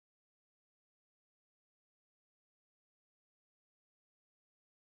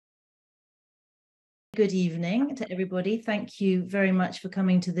good evening to everybody. Thank you very much for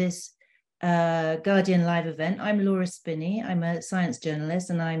coming to this Guardian live event. I'm Laura Spinney. I'm a science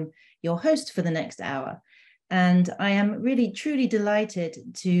journalist and I'm your host for the next hour. And I am really, truly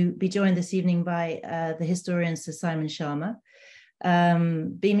delighted to be joined this evening by the historian Sir Simon Schama,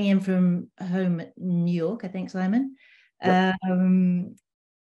 beaming in from home at New York, I think, Simon. Yep.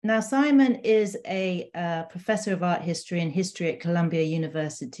 Now, Simon is a professor of art history and history at Columbia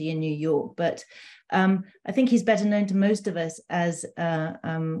University in New York, but I think he's better known to most of us as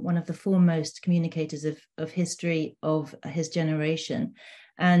one of the foremost communicators of history of his generation.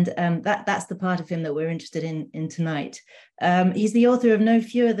 And that's the part of him that we're interested in tonight. He's the author of no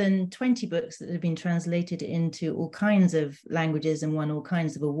fewer than 20 books that have been translated into all kinds of languages and won all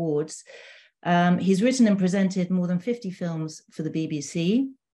kinds of awards. He's written and presented more than 50 films for the BBC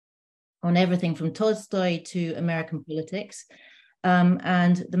on everything from Tolstoy to American politics.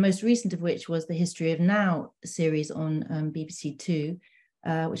 And the most recent of which was the History of Now series on BBC Two,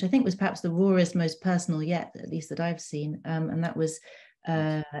 which I think was perhaps the rawest, most personal yet, at least that I've seen. And that was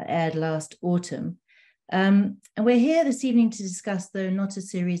aired last autumn. And we're here this evening to discuss, though not a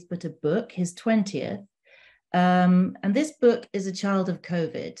series, but a book, his 20th. And this book is a child of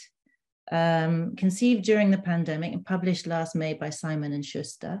COVID, conceived during the pandemic and published last May by Simon &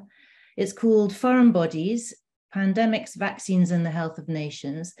 Schuster. It's called Foreign Bodies, Pandemics, Vaccines and the Health of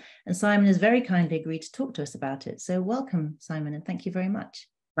Nations. And Simon has very kindly agreed to talk to us about it. So welcome, Simon, and thank you very much.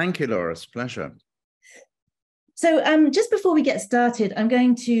 Thank you, Laura. It's a pleasure. So just before we get started, I'm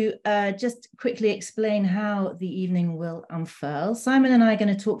going to just quickly explain how the evening will unfurl. Simon and I are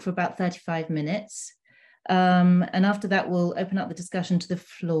going to talk for about 35 minutes. And after that, we'll open up the discussion to the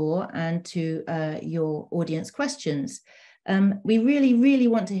floor and to your audience questions. We really, really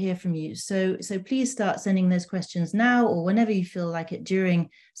want to hear from you. So please start sending those questions now or whenever you feel like it during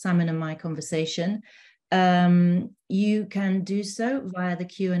Simon and my conversation. You can do so via the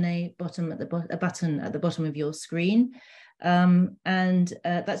Q&A button at the bottom of your screen. And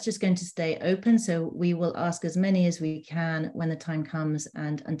that's just going to stay open. So we will ask as many as we can when the time comes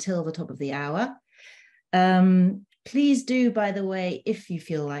and until the top of the hour. Please do, by the way, if you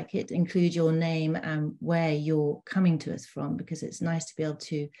feel like it, include your name and where you're coming to us from, because it's nice to be able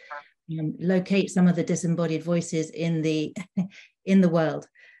to locate some of the disembodied voices in the world.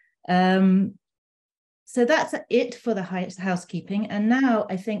 So that's it for the housekeeping. And now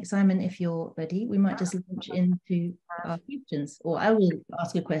I think, Simon, if you're ready, we might just launch into our questions, or I will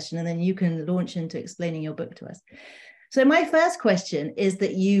ask a question and then you can launch into explaining your book to us. So my first question is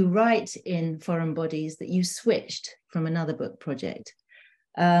that you write in Foreign Bodies that you switched from another book project.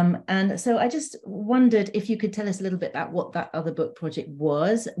 And so I just wondered if you could tell us a little bit about what that other book project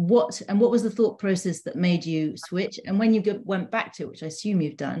was, what was the thought process that made you switch, and when you went back to it, which I assume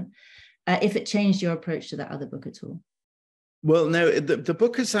you've done, if it changed your approach to that other book at all. Well, no, the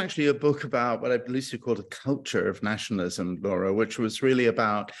book is actually a book about what I loosely called a culture of nationalism, Laura, which was really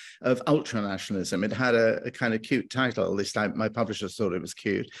about ultra-nationalism. It had a kind of cute title, at least my publishers thought it was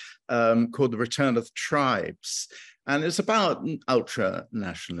cute, called The Return of the Tribes. And it's about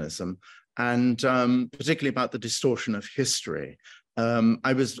ultra-nationalism and particularly about the distortion of history.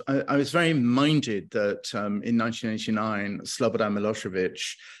 I was very minded that in 1989, Slobodan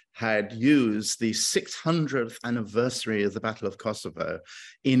Milosevic had used the 600th anniversary of the Battle of Kosovo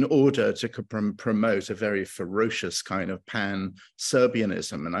in order to promote a very ferocious kind of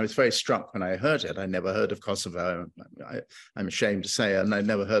pan-Serbianism. And I was very struck when I heard it. I never heard of Kosovo, I'm ashamed to say, and I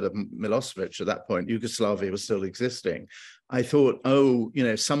never heard of Milosevic at that point. Yugoslavia was still existing. I thought, oh,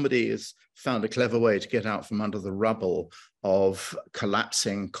 somebody has found a clever way to get out from under the rubble of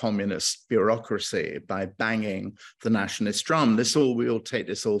collapsing communist bureaucracy by banging the nationalist drum. We all take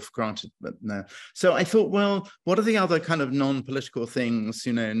this all for granted, but no. So I thought, well, what are the other kind of non-political things,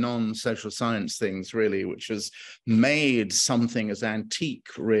 non-social science things, really, which has made something as antique,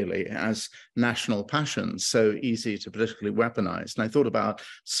 really, as national passions so easy to politically weaponize? And I thought about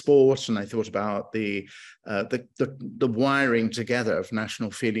sport, and I thought about the wiring together of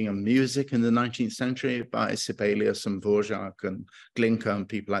national feeling and music in the 19th century by Sibelius and Dvorak and Glinka and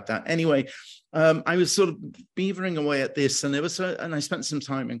people like that. Anyway, I was sort of beavering away at this, and I spent some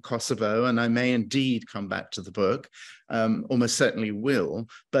time in Kosovo, and I may indeed come back to the book, almost certainly will.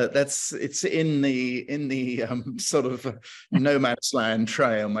 But it's in the sort of no man's land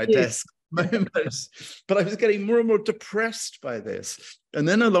tray on my desk. But I was getting more and more depressed by this. And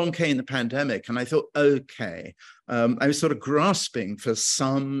then along came the pandemic, and I thought, okay, I was sort of grasping for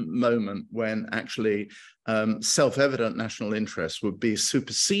some moment when actually self-evident national interest would be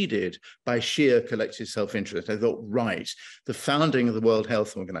superseded by sheer collective self-interest. I thought, right, the founding of the World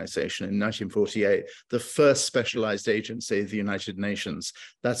Health Organization in 1948, the first specialized agency of the United Nations,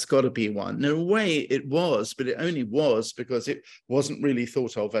 that's got to be one. In a way, it was, but it only was because it wasn't really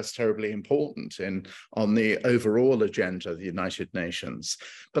thought of as terribly important on the overall agenda of the United Nations.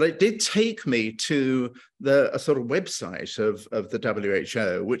 But it did take me to a sort of website of the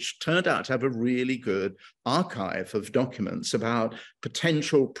WHO, which turned out to have a really good archive of documents about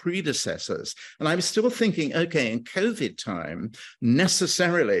potential predecessors. And I was still thinking, okay, in COVID time,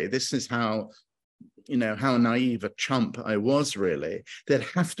 necessarily, this is how naive a chump I was, really. There'd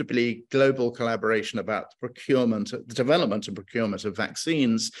have to be global collaboration about the development and procurement of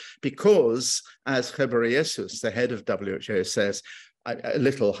vaccines, because, as Ghebreyesus, the head of WHO, says, a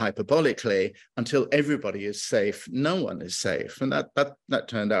little hyperbolically, until everybody is safe, no one is safe. And that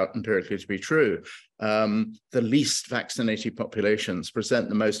turned out empirically to be true. The least vaccinated populations present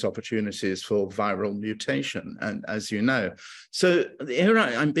the most opportunities for viral mutation, and as you know. So here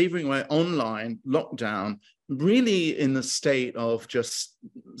I'm beavering away online, lockdown, really in the state of just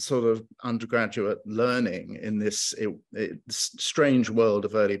sort of undergraduate learning in this strange world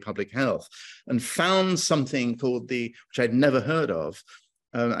of early public health, and found something called which I'd never heard of.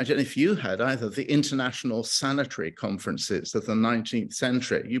 I don't know if you had either, the International Sanitary Conferences of the 19th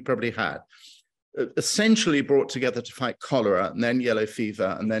century. You probably had. Essentially brought together to fight cholera, and then yellow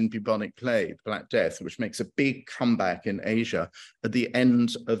fever, and then bubonic plague, Black Death, which makes a big comeback in Asia at the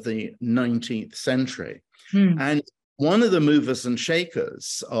end of the 19th century. And one of the movers and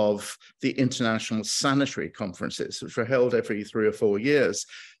shakers of the International Sanitary Conferences, which were held every 3 or 4 years,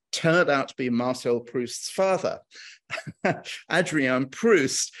 turned out to be Marcel Proust's father, Adrien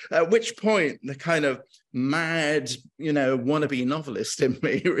Proust, at which point the kind of mad, wannabe novelist in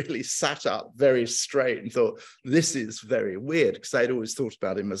me really sat up very straight and thought, this is very weird, because I'd always thought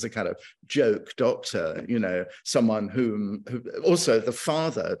about him as a kind of joke doctor, someone who also the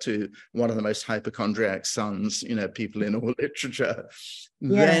father to one of the most hypochondriac sons, people in all literature.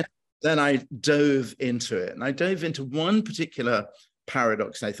 Yeah. Then I dove into it, and I dove into one particular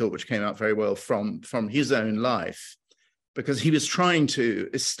paradox, I thought, which came out very well from his own life, because he was trying to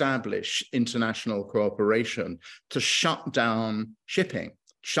establish international cooperation to shut down shipping,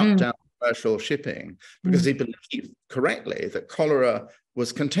 down commercial shipping, because he believed correctly that cholera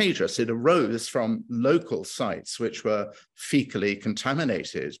was contagious. It arose from local sites which were fecally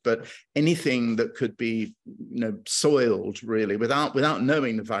contaminated, but anything that could be soiled, really, without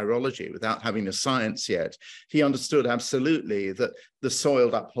knowing the virology, without having the science yet, he understood absolutely that the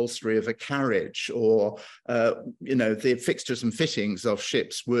soiled upholstery of a carriage or the fixtures and fittings of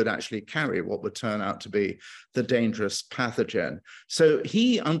ships would actually carry what would turn out to be the dangerous pathogen. So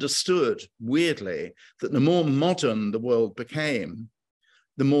he understood, weirdly, that the more modern the world became,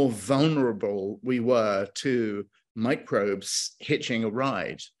 the more vulnerable we were to microbes hitching a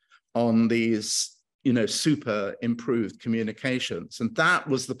ride on these, super improved communications. And that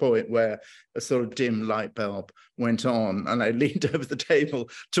was the point where a sort of dim light bulb went on. And I leaned over the table,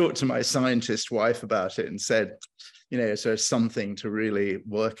 talked to my scientist wife about it, and said, is there something to really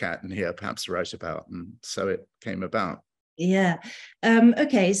work at and here, perhaps write about? And so it came about. Yeah.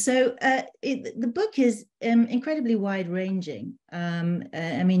 Okay. So the book is incredibly wide-ranging.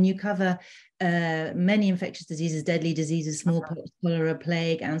 You cover many infectious diseases, deadly diseases, smallpox, cholera,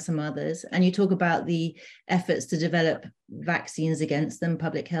 plague, and some others. And you talk about the efforts to develop vaccines against them,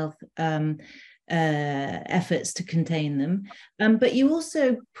 public health efforts to contain them. But you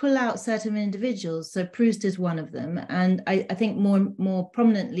also pull out certain individuals. So Proust is one of them. And I think more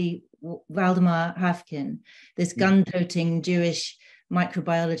prominently, Valdemar Haffkine, this gun-toting Jewish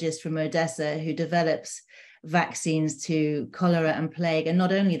microbiologist from Odessa who develops vaccines to cholera and plague, and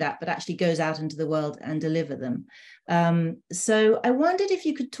not only that, but actually goes out into the world and deliver them. So I wondered if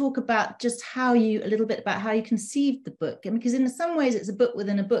you could talk about just a little bit about how you conceived the book, and because in some ways it's a book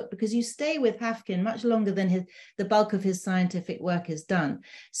within a book, because you stay with Haffkine much longer than the bulk of his scientific work is done.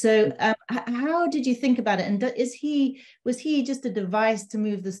 So how did you think about it? And was he just a device to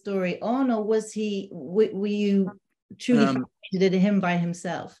move the story on, or were you truly fascinated in him by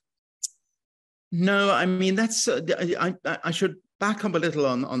himself? No, that's I should back up a little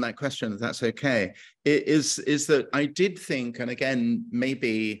on that question, if that's okay. Is that I did think, and again,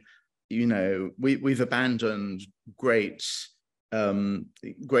 maybe we've abandoned great women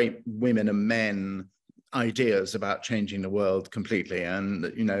and men ideas about changing the world completely, and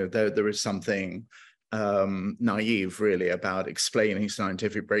there is something naive, really, about explaining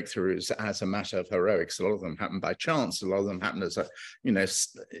scientific breakthroughs as a matter of heroics. A lot of them happen by chance. A lot of them happen as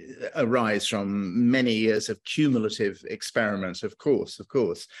arise from many years of cumulative experiments, of course.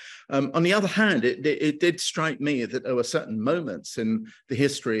 On the other hand, it did strike me that there were certain moments in the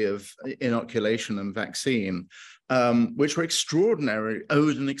history of inoculation and vaccine which were extraordinary,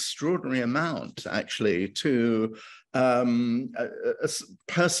 owed an extraordinary amount, actually, to a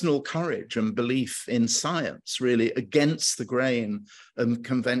personal courage and belief in science, really, against the grain of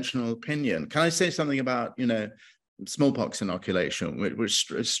conventional opinion. Can I say something about, smallpox inoculation, which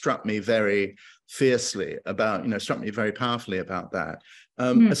struck me very fiercely about, struck me very powerfully about that.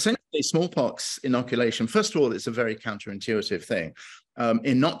 Essentially, smallpox inoculation, first of all, it's a very counterintuitive thing.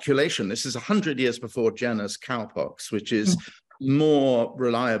 Inoculation, this is 100 years before Jenner's cowpox, which is more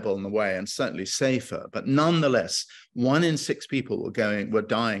reliable in a way and certainly safer. But nonetheless, 1 in 6 people were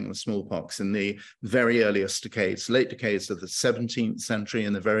dying of smallpox in the very earliest decades, late decades of the 17th century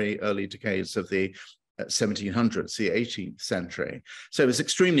and the very early decades of the 1700s, the 18th century. So it was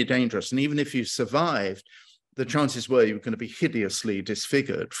extremely dangerous. And even if you survived, the chances were you were going to be hideously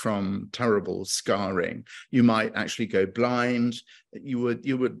disfigured from terrible scarring. You might actually go blind. You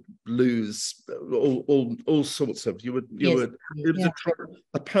would lose all sorts of, it was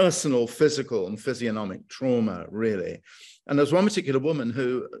a personal, physical and physiognomic trauma, really. And there's one particular woman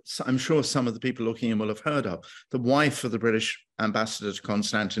who I'm sure some of the people looking in will have heard of, the wife of the British ambassador to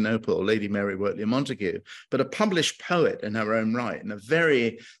Constantinople, Lady Mary Wortley Montagu, but a published poet in her own right, and a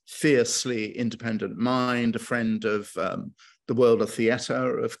very fiercely independent mind, a friend of the world of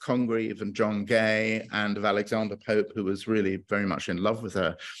theatre, of Congreve and John Gay, and of Alexander Pope, who was really very much in love with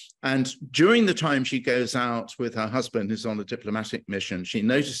her. And during the time she goes out with her husband, who's on a diplomatic mission, she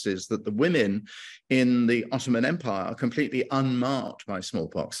notices that the women in the Ottoman Empire are completely unmarked by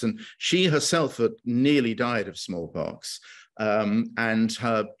smallpox. And she herself had nearly died of smallpox. And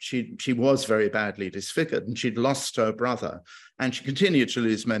she was very badly disfigured, and she'd lost her brother, and she continued to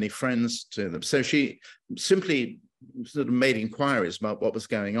lose many friends to them. So she simply sort of made inquiries about what was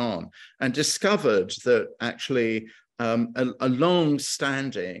going on and discovered that actually a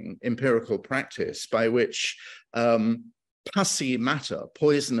long-standing empirical practice by which pussy matter,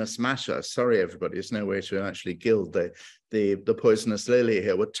 poisonous matter, sorry everybody, there's no way to actually gild the poisonous lily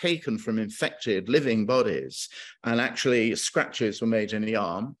here, were taken from infected living bodies, and actually scratches were made in the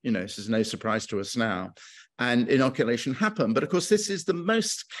arm. This is no surprise to us now. And inoculation happened. But of course, this is the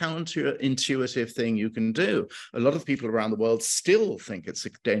most counterintuitive thing you can do. A lot of people around the world still think it's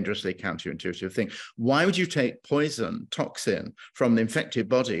a dangerously counterintuitive thing. Why would you take poison, toxin from an infected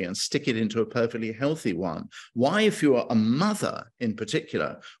body and stick it into a perfectly healthy one? Why, if you are a mother in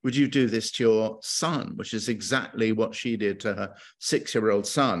particular, would you do this to your son, which is exactly what she did to her 6-year-old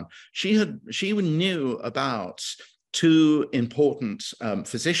son? She knew about 2 important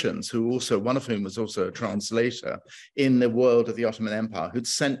physicians who also, one of whom was also a translator in the world of the Ottoman Empire, who'd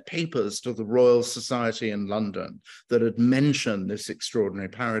sent papers to the Royal Society in London that had mentioned this extraordinary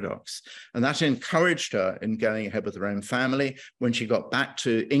paradox. And that encouraged her in going ahead with her own family. When she got back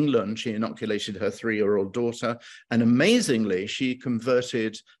to England, she inoculated her 3-year-old daughter. And amazingly, she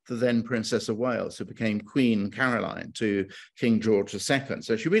converted the then Princess of Wales, who became Queen Caroline, to King George II.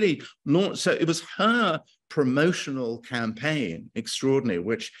 So she really launched, so it was her promotional campaign, extraordinary,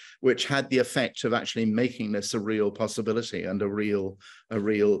 which had the effect of actually making this a real possibility and a real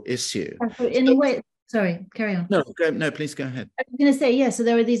issue. In a way, sorry, carry on. No, please go ahead. I was going to say, yeah. So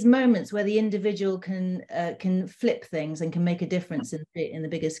there are these moments where the individual can flip things and can make a difference in the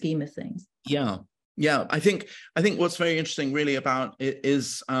bigger scheme of things. Yeah. I think what's very interesting, really, about it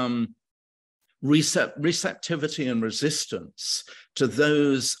is receptivity and resistance to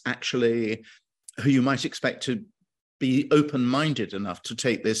those actually who you might expect to be open-minded enough to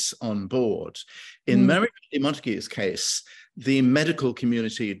take this on board. In Mary Montagu's case, the medical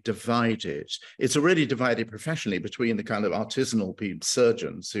community divided. It's already divided professionally between the kind of artisanal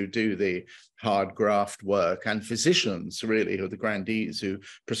surgeons who do the hard graft work and physicians, really, who are the grandees who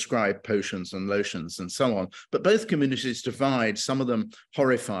prescribe potions and lotions and so on. But both communities divide, some of them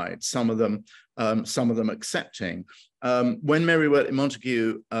horrified, some of them accepting. When Mary Wortley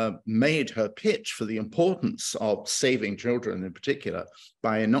Montagu made her pitch for the importance of saving children in particular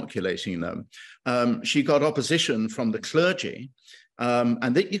by inoculating them, she got opposition from the clergy.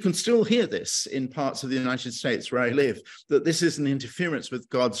 And that you can still hear this in parts of the United States where I live, that this is an interference with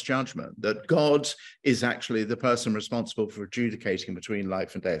God's judgment, that God is actually the person responsible for adjudicating between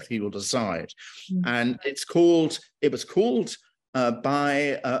life and death. He will decide. And it was called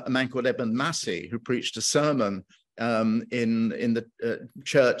by a man called Edmund Massey, who preached a sermon in the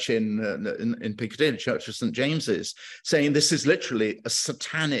church in Piccadilly, Church of St. James's, saying this is literally a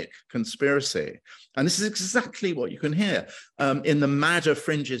satanic conspiracy. And this is exactly what you can hear in the madder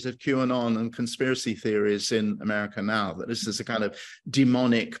fringes of QAnon and conspiracy theories in America now, that this is a kind of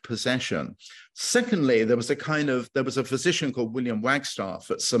demonic possession. Secondly, there was a physician called William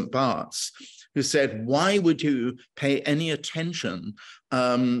Wagstaff at St. Bart's who said, why would you pay any attention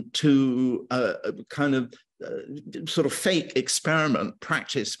to a kind of sort of fake experiment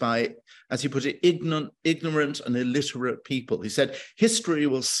practiced by, as he put it, ignorant and illiterate people? He said,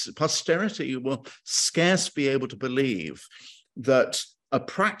 posterity will scarce be able to believe that a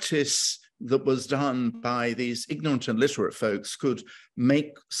practice that was done by these ignorant and literate folks could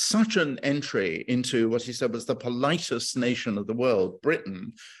make such an entry into what he said was the politest nation of the world,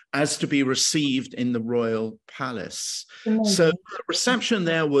 Britain, as to be received in the royal palace. So the reception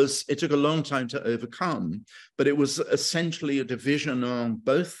there it took a long time to overcome, but it was essentially a division on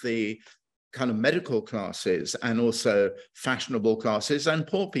both the kind of medical classes and also fashionable classes and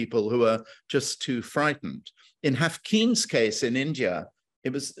poor people who are just too frightened. In Hafikeen's case in India,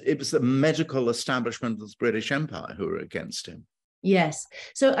 it was the medical establishment of the British Empire who were against him. Yes.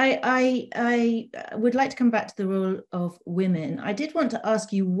 So I would like to come back to the role of women. I did want to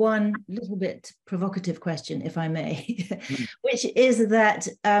ask you one little bit provocative question, if I may, which is that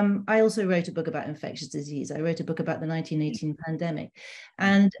I also wrote a book about infectious disease. I wrote a book about the 1918 pandemic.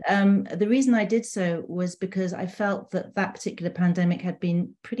 And the reason I did so was because I felt that that particular pandemic had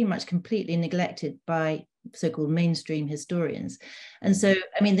been pretty much completely neglected by so-called mainstream historians. And so,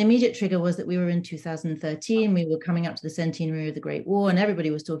 I mean, the immediate trigger was that we were in 2013, we were coming up to the centenary of the Great War, and everybody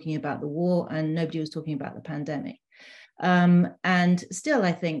was talking about the war and nobody was talking about the pandemic. And still,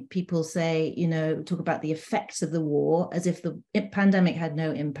 I think people say, talk about the effects of the war as if the pandemic had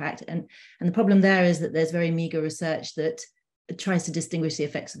no impact. And the problem there is that there's very meager research that tries to distinguish the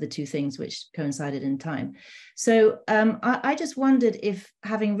effects of the two things which coincided in time. So I just wondered if,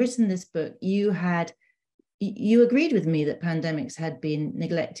 having written this book, you agreed with me that pandemics had been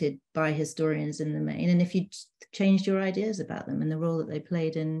neglected by historians in the main, and if you changed your ideas about them and the role that they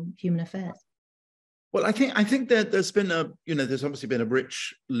played in human affairs. Well, I think that there's obviously been a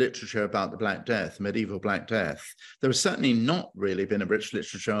rich literature about the Black Death, medieval Black Death. There has certainly not really been a rich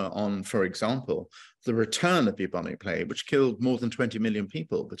literature on, for example, the return of bubonic plague, which killed more than 20 million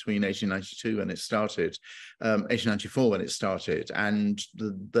people between 1892 when it started, 1894 when it started, and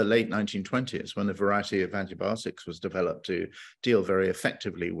the late 1920s, when a variety of antibiotics was developed to deal very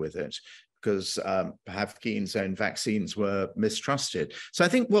effectively with it, because Hafikeen's own vaccines were mistrusted. So I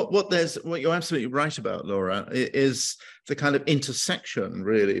think what you're absolutely right about, Laura, is the kind of intersection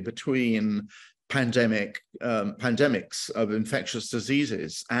really between pandemics of infectious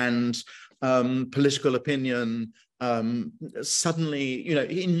diseases and political opinion. Suddenly,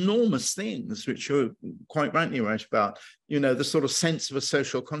 enormous things, which you're quite rightly right about, the sort of sense of a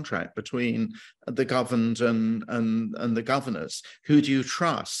social contract between the governed and the governors. Who do you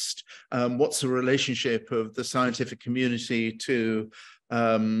trust? What's the relationship of the scientific community to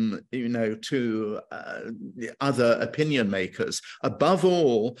other opinion makers? Above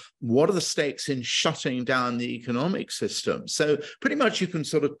all, what are the stakes in shutting down the economic system? So pretty much you can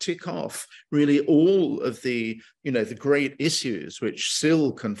sort of tick off really all of the great issues which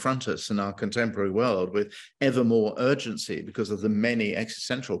still confront us in our contemporary world with ever more urgency because of the many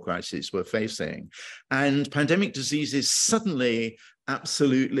existential crises we're facing. And pandemic diseases suddenly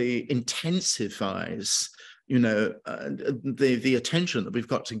absolutely intensifies the attention that we've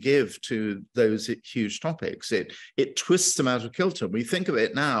got to give to those huge topics. It twists them out of kilter. We think of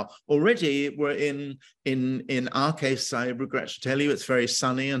it now. Already we're in our case, I regret to tell you, it's very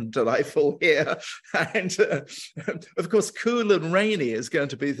sunny and delightful here. And of course, cool and rainy is going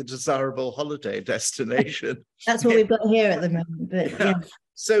to be the desirable holiday destination. That's what we've got here at the moment. But yeah.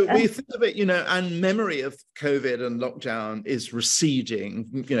 So we think of it, and memory of COVID and lockdown is receding.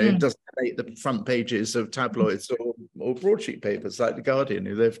 It doesn't make the front pages of tabloids or broadsheet papers like The Guardian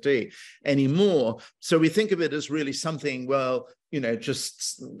or the FT anymore. So we think of it as really something,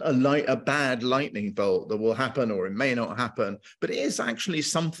 just a bad lightning bolt that will happen or it may not happen. But it is actually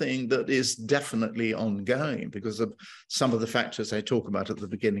something that is definitely ongoing because of some of the factors I talk about at the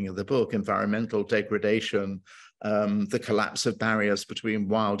beginning of the book: environmental degradation, the collapse of barriers between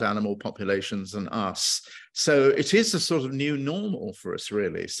wild animal populations and us. So it is a sort of new normal for us,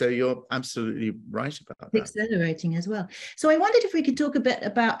 really. So you're absolutely right about that. Accelerating as well. So I wondered if we could talk a bit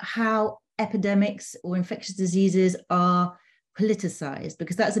about how epidemics or infectious diseases are politicized?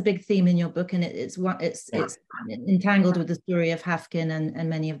 Because that's a big theme in your book, and it's entangled with the story of Hafkin and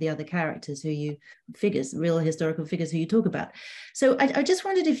many of the other characters real historical figures who you talk about. So I just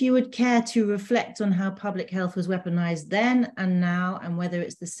wondered if you would care to reflect on how public health was weaponized then and now, and whether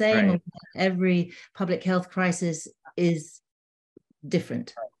it's the same, or every public health crisis is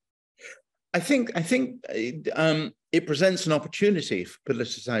different. I think it presents an opportunity for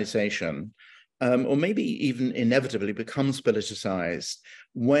politicization, or maybe even inevitably becomes politicized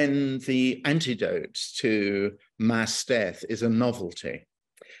when the antidote to mass death is a novelty.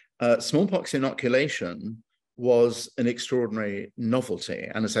 Smallpox inoculation was an extraordinary novelty.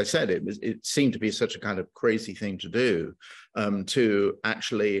 And as I said, it seemed to be such a kind of crazy thing to do, to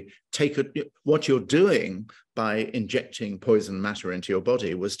actually take what you're doing by injecting poison matter into your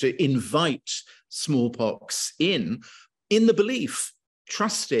body was to invite smallpox in the belief,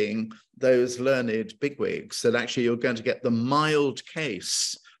 trusting those learned bigwigs that actually you're going to get the mild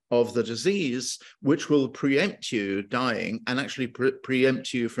case of the disease, which will preempt you dying and actually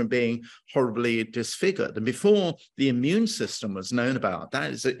preempt you from being horribly disfigured. And before the immune system was known about,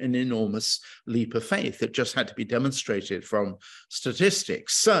 that is an enormous leap of faith. It just had to be demonstrated from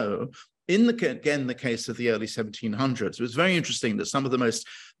statistics. So again, the case of the early 1700s, it was very interesting that some of the most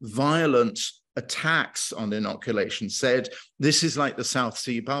violent attacks on inoculation said, this is like the South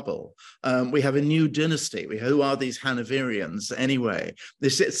Sea bubble. We have a new dynasty. Who are these Hanoverians anyway?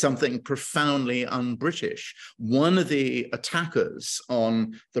 This is something profoundly un-British. One of the attackers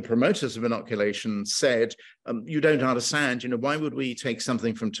on the promoters of inoculation said, you don't understand, why would we take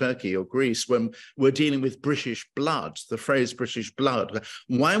something from Turkey or Greece when we're dealing with British blood, the phrase British blood?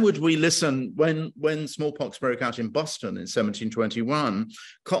 Why would we listen when smallpox broke out in Boston in 1721,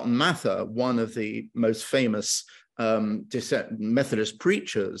 Cotton Mather, one of the most famous Methodist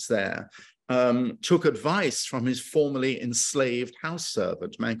preachers there, took advice from his formerly enslaved house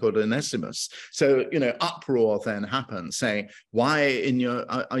servant, a man called Onesimus. So, uproar then happened, saying, why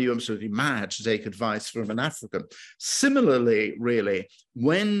are you absolutely mad to take advice from an African? Similarly, really,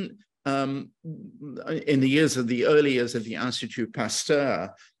 when in the early years of the Institut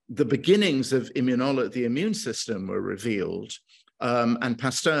Pasteur, the beginnings of immunology, the immune system were revealed. And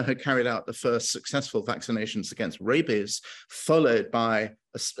Pasteur had carried out the first successful vaccinations against rabies, followed by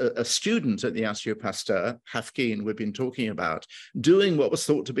a student at the Institut Pasteur, Hafkin, we've been talking about, doing what was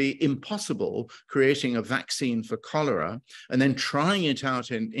thought to be impossible, creating a vaccine for cholera, and then trying it out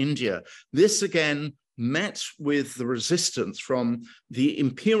in India. This again met with the resistance from the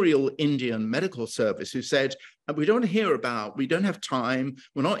Imperial Indian Medical Service, who said, we don't have time,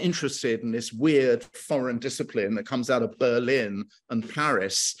 we're not interested in this weird foreign discipline that comes out of Berlin and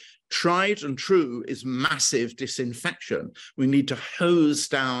Paris. Tried and true is massive disinfection. We need to hose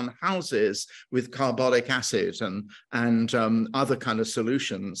down houses with carbolic acid and other kind of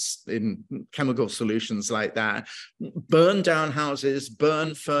solutions, in chemical solutions like that. Burn down houses,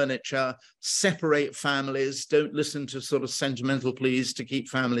 burn furniture, separate families, don't listen to sort of sentimental pleas to keep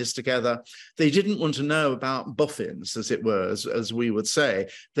families together. They didn't want to know about boffins, as it were, as we would say.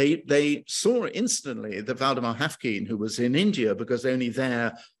 They saw instantly that Valdemar Hafkin, who was in India, because only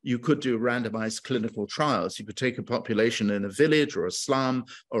there you could do randomized clinical trials. You could take a population in a village or a slum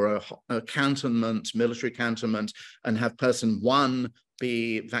or a cantonment, military cantonment, and have person one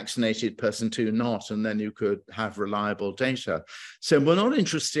be vaccinated, person two not, and then you could have reliable data. So we're not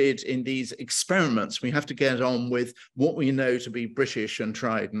interested in these experiments. We have to get on with what we know to be British and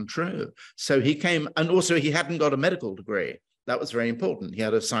tried and true. So he came, and also he hadn't got a medical degree. That was very important. He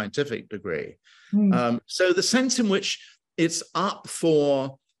had a scientific degree. So the sense in which it's up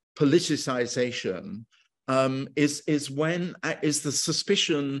for politicization is the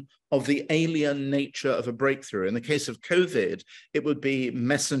suspicion of the alien nature of a breakthrough. In the case of COVID, it would be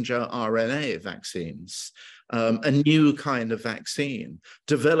messenger RNA vaccines, a new kind of vaccine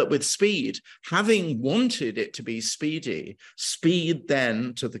developed with speed. Having wanted it to be speedy, speed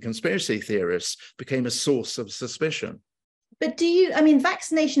then, to the conspiracy theorists, became a source of suspicion. But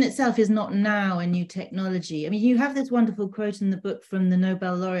vaccination itself is not now a new technology. You have this wonderful quote in the book from the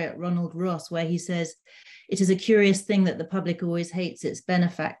Nobel laureate Ronald Ross, where he says, it is a curious thing that the public always hates its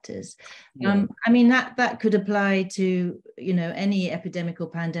benefactors. Yeah. That could apply to, any epidemic or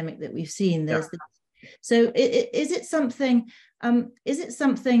pandemic that we've seen. There's So is it something? Is it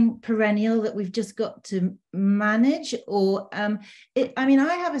something perennial that we've just got to manage, or I mean,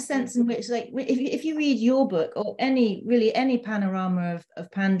 I have a sense in which, like, if you read your book or any panorama of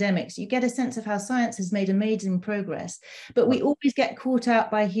pandemics, you get a sense of how science has made amazing progress, but we always get caught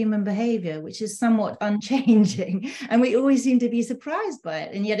out by human behavior, which is somewhat unchanging, and we always seem to be surprised by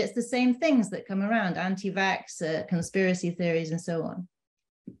it, and yet it's the same things that come around: anti-vax, conspiracy theories, and so on.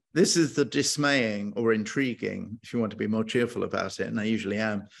 This is the dismaying or intriguing, if you want to be more cheerful about it, and I usually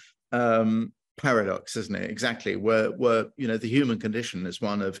am, paradox, isn't it? Exactly, where you know, the human condition is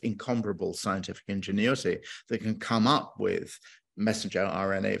one of incomparable scientific ingenuity that can come up with messenger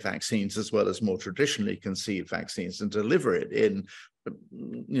RNA vaccines as well as more traditionally conceived vaccines and deliver it in,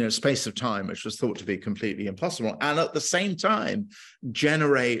 you know, space of time which was thought to be completely impossible, and at the same time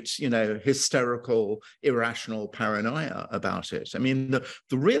generate, you know, hysterical, irrational paranoia about it. I mean,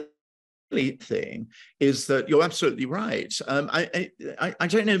 the real thing is that you're absolutely right. I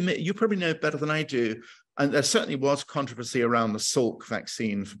don't know, you probably know better than I do, and there certainly was controversy around the Salk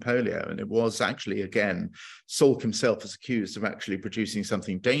vaccine for polio, and it was actually, again, Salk himself was accused of actually producing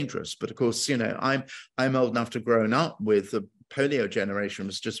something dangerous. But of course, you know, I'm old enough to have grown up with the polio generation.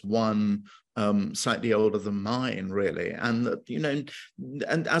 Was just one slightly older than mine, really. And, you know,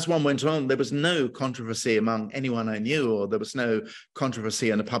 and as one went on, there was no controversy among anyone I knew, or there was no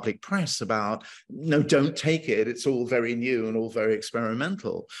controversy in the public press about, no, don't take it. It's all very new and all very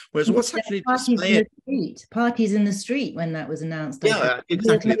experimental. Whereas what's actually parties in the street when that was announced. Yeah,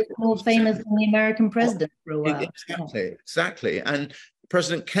 exactly. He was more famous than the American president for a while. Exactly. And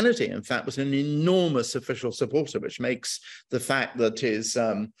President Kennedy, in fact, was an enormous official supporter, which makes the fact that his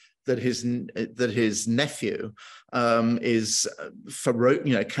nephew is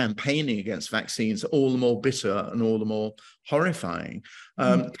campaigning against vaccines all the more bitter and all the more horrifying.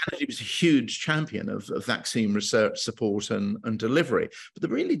 Kennedy was a huge champion of vaccine research, support, and delivery. But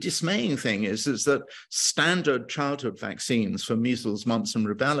the really dismaying thing is that standard childhood vaccines for measles, mumps, and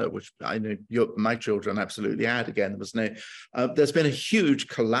rubella, which I know my children absolutely had, again, there's been a huge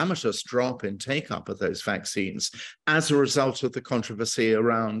calamitous drop in take-up of those vaccines as a result of the controversy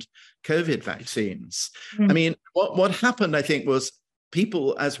around COVID vaccines. I mean, what happened, I think, was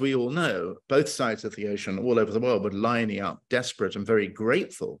people, as we all know, both sides of the ocean, all over the world, were lining up, desperate and very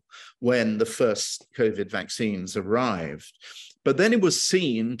grateful when the first COVID vaccines arrived. But then it was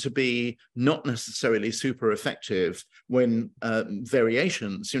seen to be not necessarily super effective when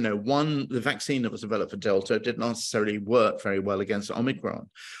variations, you know, the vaccine that was developed for Delta did not necessarily work very well against Omicron.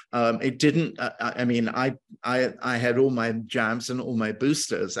 It didn't, I mean, I had all my jabs and all my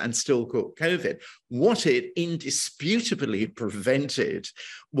boosters and still caught COVID. What it indisputably prevented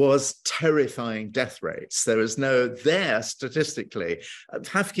was terrifying death rates. There was statistically,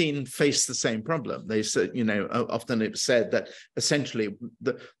 Hafkin faced the same problem. They said, you know, often it was said that essentially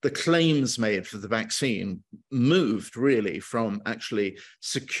the claims made for the vaccine moved really from actually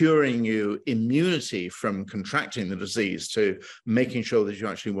securing you immunity from contracting the disease to making sure that you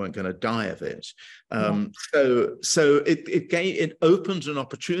actually weren't going to die of it. So it opened an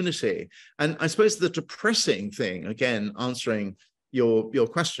opportunity. And I suppose the depressing thing, again, answering your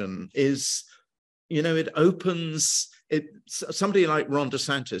question, is, you know, it opens somebody like Ron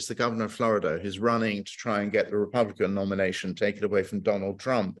DeSantis, the governor of Florida, who's running to try and get the Republican nomination taken away from Donald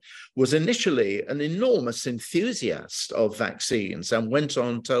Trump, was initially an enormous enthusiast of vaccines and went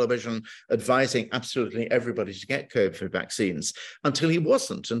on television advising absolutely everybody to get COVID vaccines until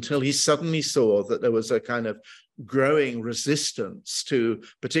he suddenly saw that there was a kind of growing resistance to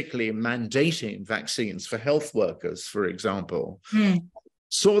particularly mandating vaccines for health workers, for example.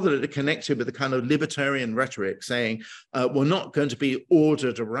 Saw that it connected with the kind of libertarian rhetoric saying, we're not going to be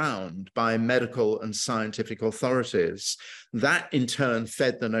ordered around by medical and scientific authorities. That in turn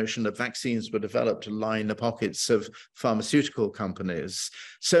fed the notion that vaccines were developed to line the pockets of pharmaceutical companies.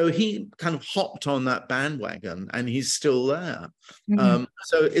 So he kind of hopped on that bandwagon, and he's still there.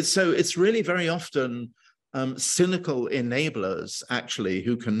 So it's really very often cynical enablers, actually,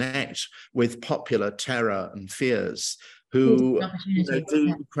 who connect with popular terror and fears, who do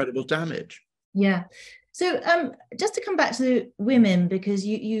incredible damage. Yeah. So just to come back to women, because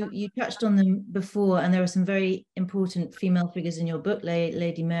you touched on them before, and there are some very important female figures in your book.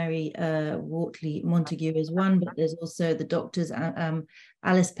 Lady Mary Wortley Montagu is one, but there's also the doctors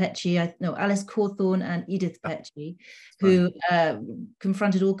Alice Cawthorne and Edith Petchey, Right. who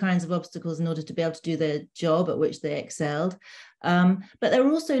confronted all kinds of obstacles in order to be able to do their job, at which they excelled. But there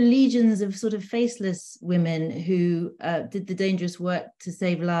were also legions of sort of faceless women who did the dangerous work to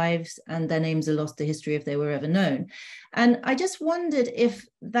save lives, and their names are lost to history if they were ever known. And I just wondered if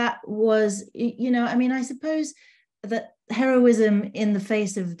that was, I mean, I suppose that heroism in the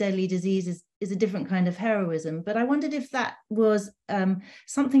face of deadly disease is a different kind of heroism. But I wondered if that was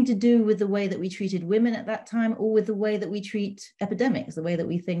something to do with the way that we treated women at that time, or with the way that we treat epidemics, the way that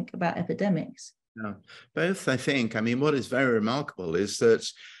we think about epidemics. Yeah, both, I think. I mean, what is very remarkable is that,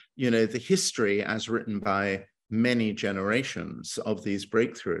 the history as written by many generations of these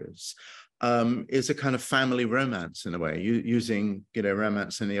breakthroughs is a kind of family romance in a way, using,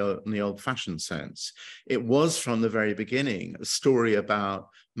 romance in the old-fashioned sense. It was from the very beginning a story about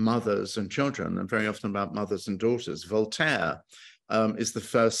mothers and children, and very often about mothers and daughters. Voltaire is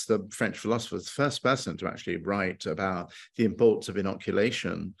the French philosopher, the first person to actually write about the importance of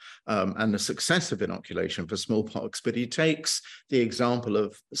inoculation and the success of inoculation for smallpox. But he takes the example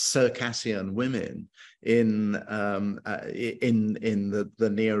of Circassian women in the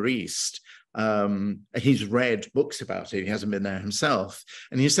Near East. He's read books about it. He hasn't been there himself.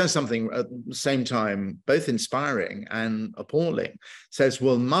 And he says something at the same time, both inspiring and appalling. Says,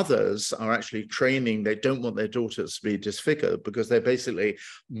 well, mothers are actually training. They don't want their daughters to be disfigured because they're basically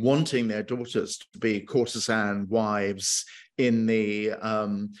wanting their daughters to be courtesan wives in the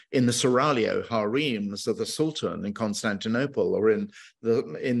seraglio harems of the Sultan in Constantinople, or in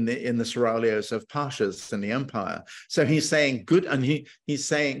the seraglios of pashas in the empire. So he's saying good, and he's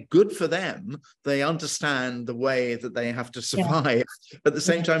saying good for them. They understand the way that they have to survive. Yeah. At the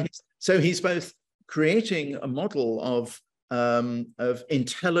same time, so he's both creating a model of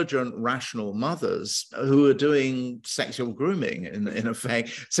intelligent, rational mothers who are doing sexual grooming in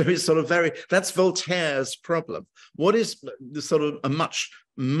effect. So it's sort of that's Voltaire's problem. What is the sort of a much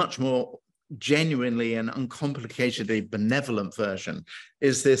more genuinely and uncomplicatedly benevolent version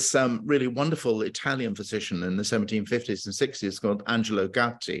is this really wonderful Italian physician in the 1750s and 60s called Angelo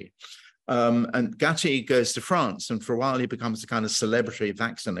Gatti. And Gatti goes to France, and for a while he becomes a kind of celebrity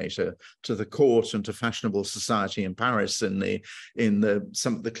vaccinator to the court and to fashionable society in Paris in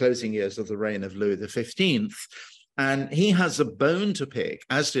some of the closing years of the reign of Louis XV. And he has a bone to pick,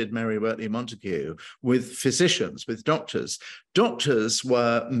 as did Mary Wortley Montagu, with physicians, with doctors. Doctors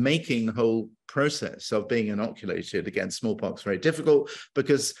were making the whole process of being inoculated against smallpox very difficult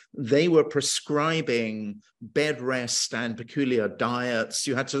because they were prescribing bed rest and peculiar diets.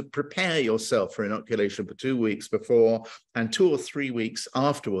 You had to prepare yourself for inoculation for 2 weeks before and 2 or 3 weeks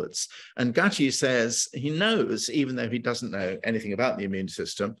afterwards. And Gatti says he knows, even though he doesn't know anything about the immune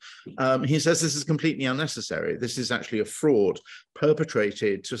system, he says this is completely unnecessary. This is actually a fraud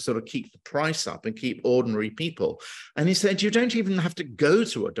perpetrated to sort of keep the price up and keep ordinary people. And he said, you don't even have to go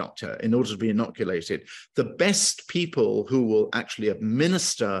to a doctor in order to be inoculated. The best people who will actually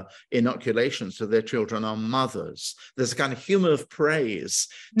administer inoculations to their children are mothers. There's a kind of humor of praise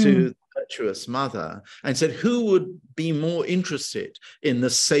to the virtuous mother, and said, who would be more interested in the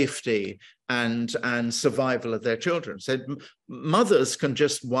safety and survival of their children? Said mothers can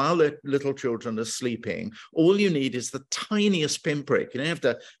just, while their little children are sleeping, all you need is the tiniest pinprick. You don't have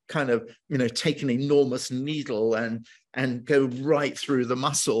to kind of, take an enormous needle and go right through the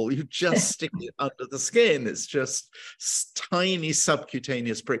muscle. You just stick it under the skin. It's just tiny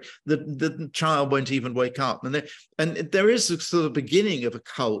subcutaneous prick. The child won't even wake up. And there is a sort of beginning of a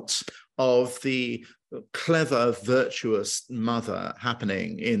cult of the clever, virtuous mother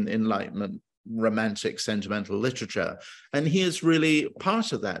happening in Enlightenment, romantic, sentimental literature. And he is really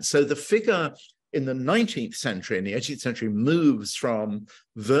part of that. So the figure in the 19th century and the 18th century moves from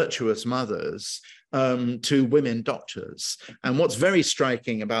virtuous mothers to women doctors. And what's very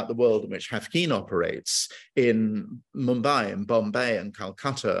striking about the world in which Hafkin operates in Mumbai and Bombay and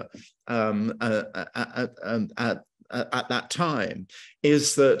Calcutta at that time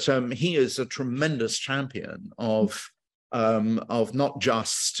is that he is a tremendous champion of not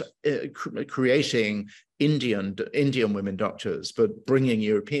just creating Indian women doctors, but bringing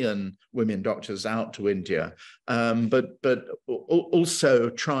European women doctors out to India, but also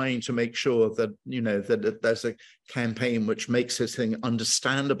trying to make sure that that there's a campaign which makes his thing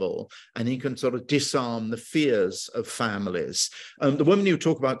understandable, and he can sort of disarm the fears of families. The woman you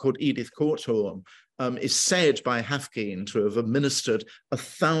talk about, called Edith Cawthorne, is said by Hafkin to have administered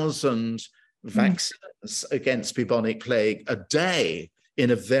 1,000 vaccines against bubonic plague a day in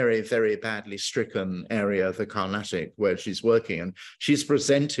a very, very badly stricken area of the Carnatic where she's working. And she's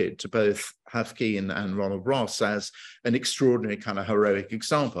presented to both Hafkeen and Ronald Ross as an extraordinary kind of heroic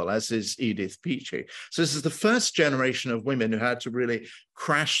example, as is Edith Peachey. So this is the first generation of women who had to really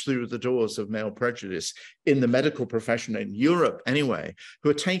crash through the doors of male prejudice in the medical profession in Europe anyway, who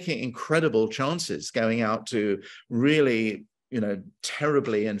are taking incredible chances going out to really,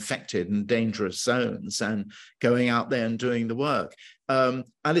 terribly infected and dangerous zones and going out there and doing the work.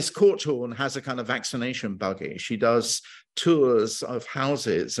 Alice Courthorne has a kind of vaccination buggy. She does tours of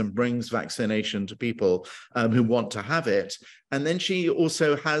houses and brings vaccination to people who want to have it. And then she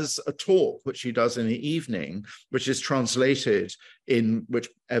also has a talk, which she does in the evening, which is translated in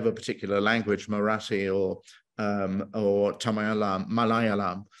whichever particular language, Marathi or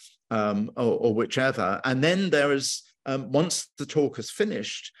Malayalam, or whichever. And then there is, once the talk is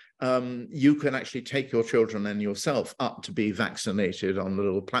finished, you can actually take your children and yourself up to be vaccinated on the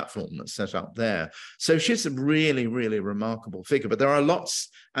little platform that's set up there. So she's a really, really remarkable figure. But there are lots,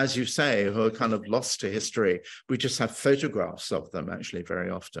 as you say, who are kind of lost to history. We just have photographs of them actually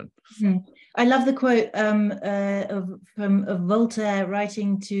very often. Mm. I love the quote of Voltaire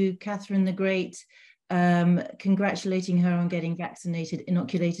writing to Catherine the Great, congratulating her on getting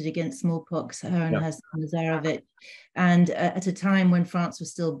inoculated against smallpox, her and her son Lazarevich, and at a time when France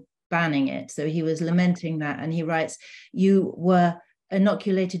was still banning it. So he was lamenting that, and he writes, "You were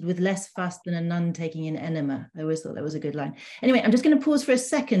inoculated with less fuss than a nun taking an enema." I always thought that was a good line. Anyway, I'm just going to pause for a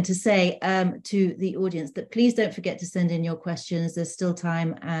second to say to the audience that please don't forget to send in your questions. There's still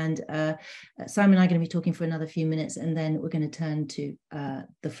time, and Simon and I are going to be talking for another few minutes, and then we're going to turn to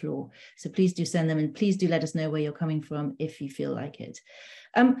the floor. So please do send them, and please do let us know where you're coming from if you feel like it.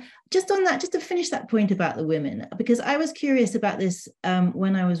 Just on that, just to finish that point about the women, because I was curious about this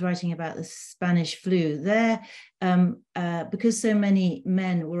when I was writing about the Spanish flu. There, because so many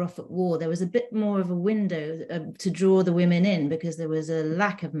men were off at war, there was a bit more of a window to draw the women in because there was a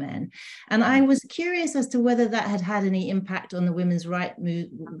lack of men. And I was curious as to whether that had had any impact on the women's rights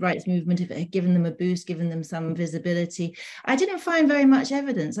movement, if it had given them a boost, given them some visibility. I didn't find very much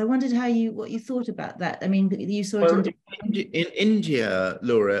evidence. I wondered what you thought about that. I mean, you saw it in India,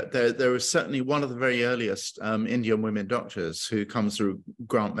 Laura, there was certainly one of the very earliest Indian women doctors who comes through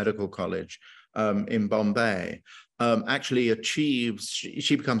Grant Medical College in Bombay, actually achieves,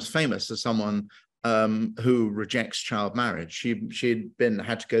 she becomes famous as someone who rejects child marriage. She'd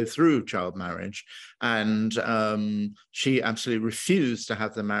had to go through child marriage, and she absolutely refused to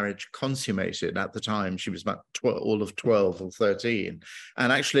have the marriage consummated. At the time, she was about all of 12 or 13,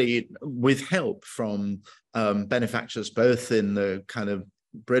 and actually, with help from benefactors both in the kind of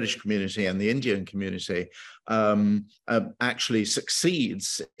British community and the Indian community, actually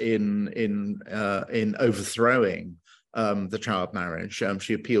succeeds in overthrowing the child marriage.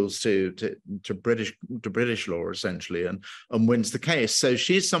 She appeals to British law essentially, and wins the case. So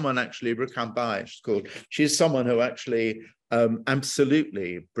she's someone actually, Rukam Bai, she's someone who actually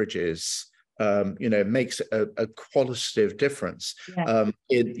absolutely bridges. Makes a qualitative difference.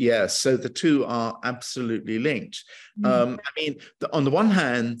 Yeah. So the two are absolutely linked. I mean, on the one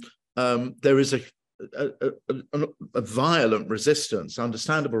hand, there is a violent resistance,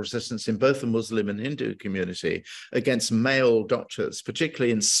 understandable resistance in both the Muslim and Hindu community against male doctors,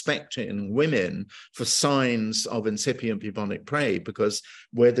 particularly inspecting women for signs of incipient bubonic plague, because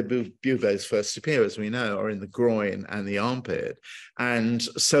where the buboes first appear, as we know, are in the groin and the armpit. And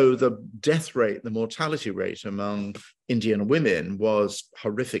so the death rate, the mortality rate among Indian women was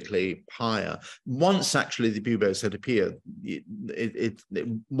horrifically higher. Once actually the buboes had appeared,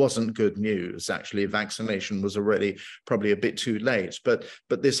 it wasn't good news. Actually, vaccination was already probably a bit too late. But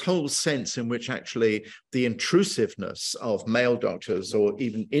this whole sense in which actually the intrusiveness of male doctors, or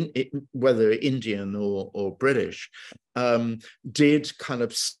even whether Indian or British, did kind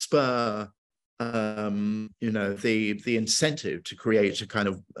of spur the incentive to create a kind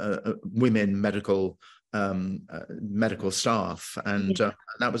of women medical staff, and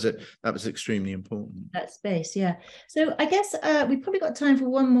that was extremely important. That space, yeah. So I guess we've probably got time for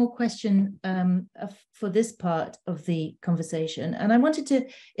one more question for this part of the conversation, and I wanted to,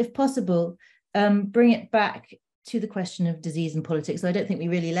 if possible, bring it back to the question of disease and politics. So I don't think we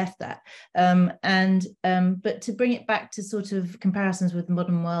really left that, but to bring it back to sort of comparisons with the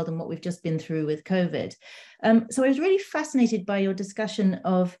modern world and what we've just been through with COVID. So I was really fascinated by your discussion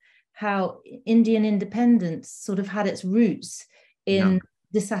of how Indian independence sort of had its roots in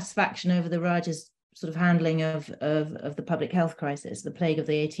dissatisfaction over the Rajas' sort of handling of the public health crisis, the plague of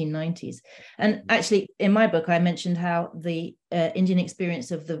the 1890s. And actually, in my book, I mentioned how the Indian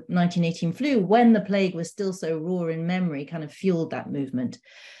experience of the 1918 flu, when the plague was still so raw in memory, kind of fueled that movement.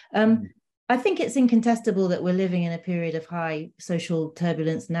 I think it's incontestable that we're living in a period of high social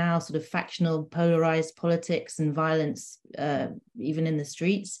turbulence now, sort of factional, polarized politics and violence, even in the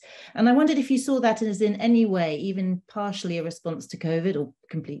streets. And I wondered if you saw that as in any way, even partially a response to COVID or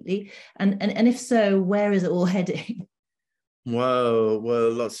completely. And if so, where is it all heading? Whoa,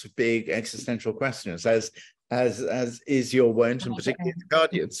 well, lots of big existential questions, as is your wont, and particularly the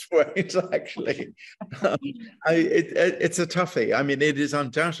Guardian's wont, actually. It's a toughie. I mean, it is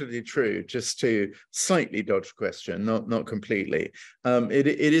undoubtedly true, just to slightly dodge the question, not completely. It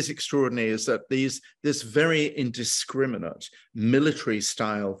is extraordinary is that this very indiscriminate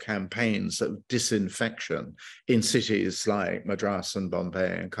military-style campaigns of disinfection in cities like Madras and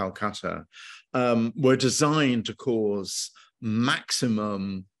Bombay and Calcutta were designed to cause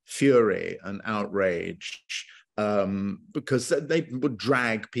maximum fury and outrage because they would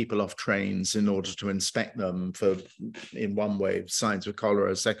drag people off trains in order to inspect them for, in one way, signs of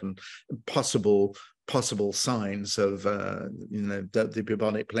cholera, second, possible signs of the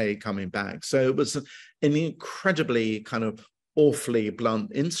bubonic plague coming back. So it was an incredibly kind of awfully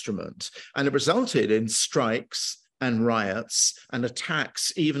blunt instrument, and it resulted in strikes and riots and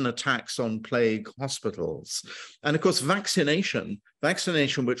attacks, even attacks on plague hospitals. And of course, vaccination,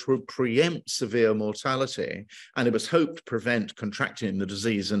 which would preempt severe mortality, and it was hoped to prevent contracting the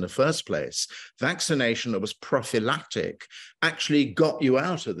disease in the first place, vaccination that was prophylactic actually got you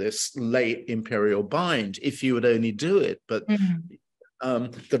out of this late imperial bind if you would only do it. But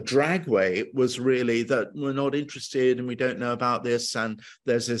the dragway was really that we're not interested and we don't know about this, and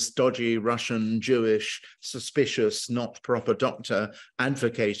there's this dodgy Russian, Jewish, suspicious, not proper doctor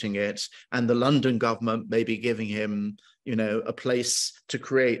advocating it, and the London government may be giving him, a place to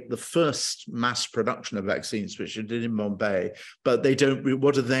create the first mass production of vaccines, which it did in Bombay, but they don't,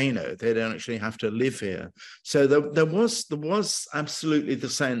 what do they know? They don't actually have to live here. So there was absolutely the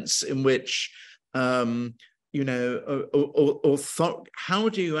sense in which how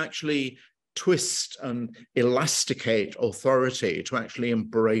do you actually twist and elasticate authority to actually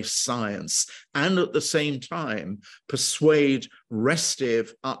embrace science and at the same time persuade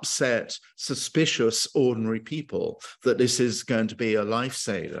restive, upset, suspicious, ordinary people that this is going to be a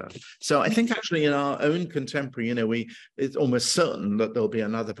lifesaver? So I think actually in our own contemporary, it's almost certain that there'll be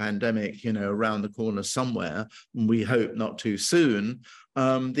another pandemic, around the corner somewhere, and we hope not too soon.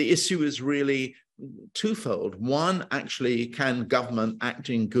 The issue is really twofold. One, actually, can government act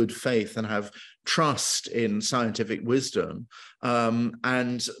in good faith and have trust in scientific wisdom?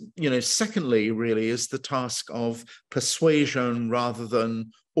 And secondly, really, is the task of persuasion rather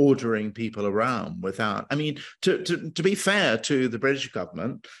than ordering people around without. I mean, to be fair to the British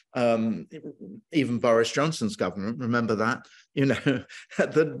government, even Boris Johnson's government, remember that,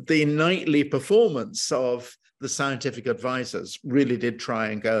 the nightly performance of the scientific advisors really did try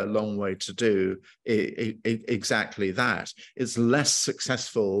and go a long way to do exactly that. It's less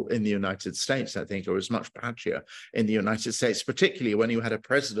successful in the United States, I think, or is much patchier in the United States, particularly when you had a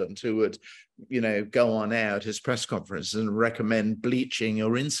president who would, go on air at his press conference and recommend bleaching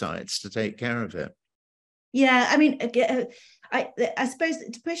your insides to take care of it. Yeah, I mean, I suppose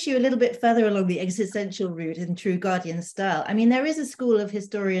to push you a little bit further along the existential route in true Guardian style, I mean, there is a school of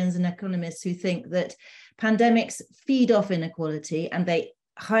historians and economists who think that pandemics feed off inequality and they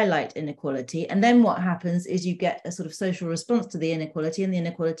highlight inequality. And then what happens is you get a sort of social response to the inequality, and the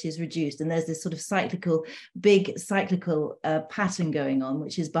inequality is reduced. And there's this sort of big cyclical pattern going on,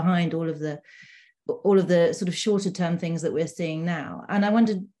 which is behind all of the sort of shorter term things that we're seeing now. And I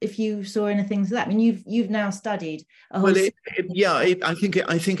wondered if you saw anything to that. I mean, you've now studied a whole. I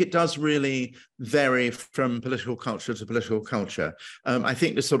think it does really vary from political culture to political culture. I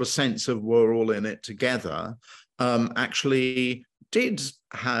think the sort of sense of we're all in it together actually did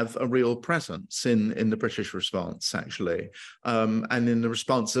have a real presence in the British response, actually, and in the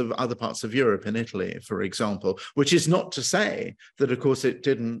response of other parts of Europe, in Italy, for example, which is not to say that, of course, it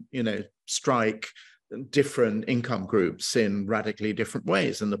didn't, strike different income groups in radically different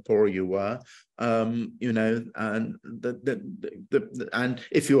ways. And the poorer you were, and and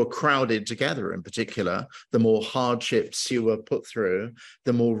if you were crowded together in particular, the more hardships you were put through,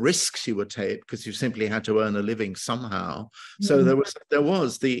 the more risks you would take, because you simply had to earn a living somehow. So there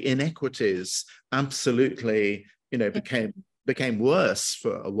was the inequities absolutely, became became worse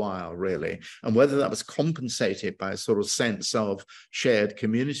for a while, really. And whether that was compensated by a sort of sense of shared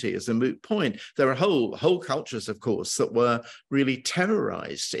community is a moot point. There are whole cultures, of course, that were really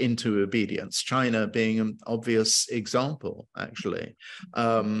terrorized into obedience, China being an obvious example, actually.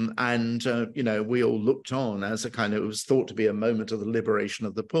 You know, we all looked on as a kind of, it was thought to be a moment of the liberation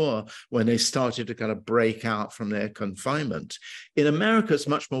of the poor when they started to kind of break out from their confinement. In America, it's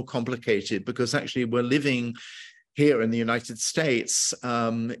much more complicated because actually we're living here in the United States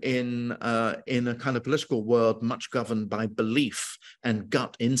in a kind of political world much governed by belief and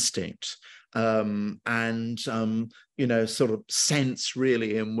gut instinct you know, sort of sense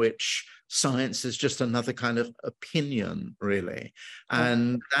really in which science is just another kind of opinion, really.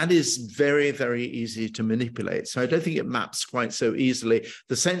 And that is very, very easy to manipulate. So I don't think it maps quite so easily.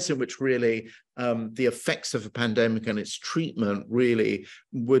 The sense in which really the effects of a pandemic and its treatment really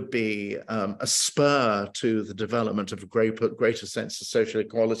would be a spur to the development of a greater sense of social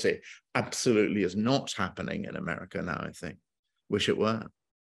equality absolutely is not happening in America now, I think. Wish it were.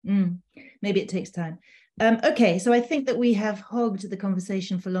 Maybe it takes time. Okay, so I think that we have hogged the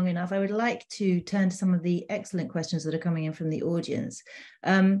conversation for long enough. I would like to turn to some of the excellent questions that are coming in from the audience.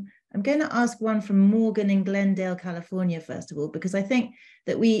 I'm going to ask one from Morgan in Glendale, California, first of all, because I think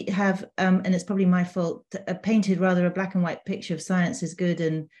that we have, and it's probably my fault, painted rather a black and white picture of science is good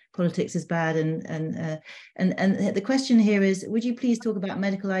and politics is bad. And the question here is, would you please talk about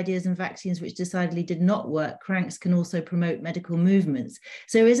medical ideas and vaccines which decidedly did not work? Cranks can also promote medical movements.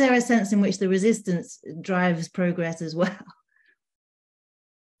 So is there a sense in which the resistance drives progress as well?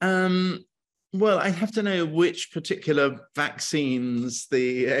 Well, I have to know which particular vaccines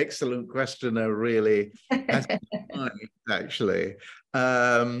the excellent questioner really has in mind, actually.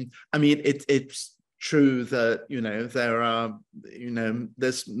 I mean, it's true that, you know, there are, you know,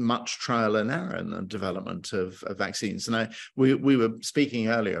 there's much trial and error in the development of vaccines. And we were speaking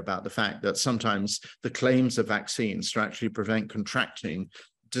earlier about the fact that sometimes the claims of vaccines to actually prevent contracting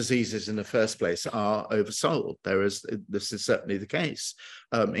diseases in the first place are oversold. This is certainly the case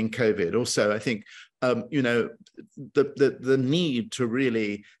in COVID. Also, I think you know, the need to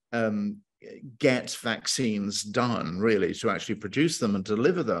really get vaccines done, really to actually produce them and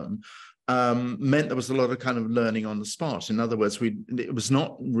deliver them, meant there was a lot of kind of learning on the spot. In other words, it was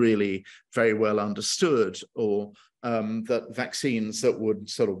not really very well understood, or that vaccines that would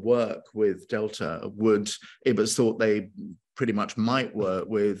sort of work with Delta it was thought they pretty much might work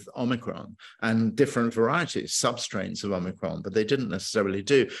with Omicron and different varieties, substrains of Omicron, but they didn't necessarily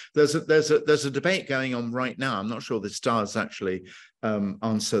do. There's a debate going on right now. I'm not sure this does actually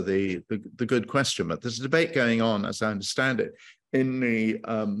answer the good question, but there's a debate going on, as I understand it, in the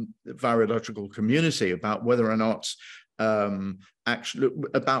virological community about whether or not actually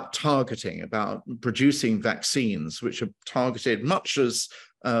about targeting, about producing vaccines which are targeted, much as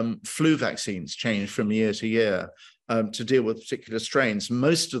flu vaccines change from year to year, to deal with particular strains.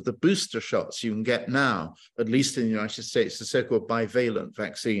 Most of the booster shots you can get now, at least in the United States, the so-called bivalent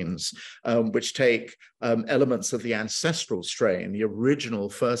vaccines, which take elements of the ancestral strain, the original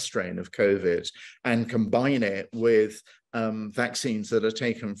first strain of COVID, and combine it with vaccines that are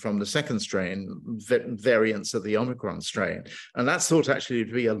taken from the second strain, variants of the Omicron strain. And that's thought actually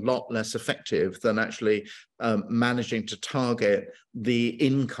to be a lot less effective than actually managing to target the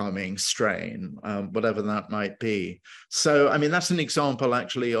incoming strain, whatever that might be. So, I mean, that's an example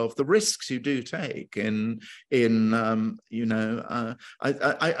actually of the risks you do take in you know,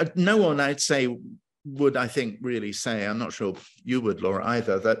 no one, I'd say, would, I think, really say, I'm not sure you would, Laura,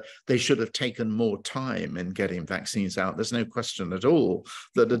 either, that they should have taken more time in getting vaccines out. There's no question at all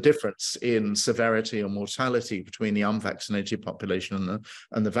that the difference in severity or mortality between the unvaccinated population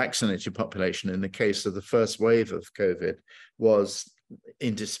and the vaccinated population in the case of the first wave of COVID was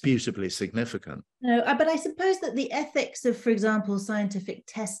indisputably significant. No, but I suppose that the ethics of, for example, scientific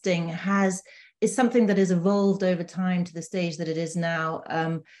testing is something that has evolved over time to the stage that it is now,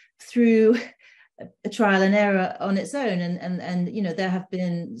 through a trial and error on its own, and you know, there have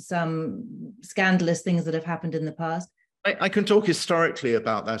been some scandalous things that have happened in the past. I can talk historically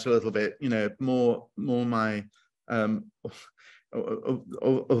about that a little bit, you know, more my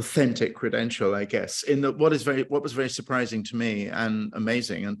authentic credential, I guess. In that, what was very surprising to me and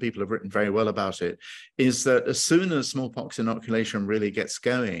amazing, and people have written very well about it, is that as soon as smallpox inoculation really gets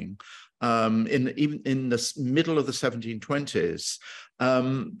going, even in the middle of the 1720s,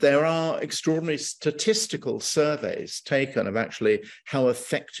 there are extraordinary statistical surveys taken of actually how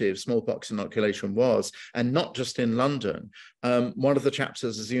effective smallpox inoculation was, and not just in London. One of the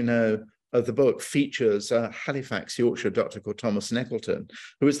chapters, as you know, of the book features a Halifax, Yorkshire doctor called Thomas Nettleton,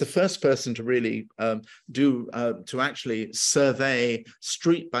 who was the first person to really to actually survey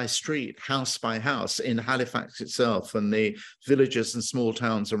street by street, house by house in Halifax itself and the villages and small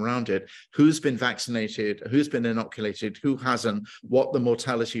towns around it, who's been vaccinated, who's been inoculated, who hasn't, what the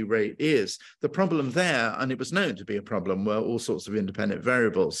mortality rate is. The problem there, and it was known to be a problem, were all sorts of independent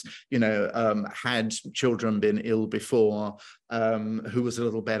variables. Had children been ill before, who was a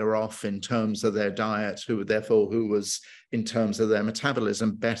little better off in terms of their diet, who was in terms of their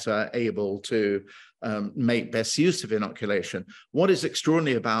metabolism better able to make best use of inoculation. What is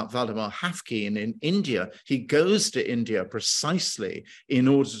extraordinary about Valdemar Havkine in India, he goes to India precisely in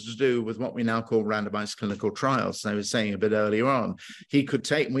order to do with what we now call randomized clinical trials. I was saying a bit earlier on, he could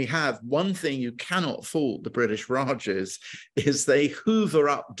take, we have one thing you cannot fault the British Rajas is they hoover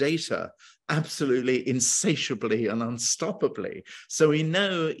up data absolutely insatiably and unstoppably. So we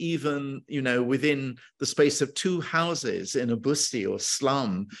know even, within the space of 2 houses in a busti or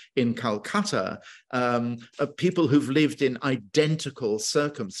slum in Calcutta, of people who've lived in identical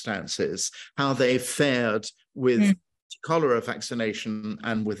circumstances, how they fared with cholera vaccination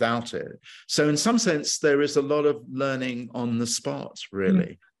and without it. So in some sense, there is a lot of learning on the spot,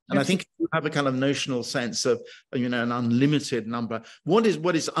 really. And I think you have a kind of notional sense of, an unlimited number. What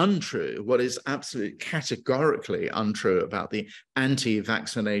is untrue, what is absolutely categorically untrue about the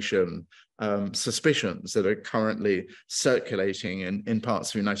anti-vaccination suspicions that are currently circulating in parts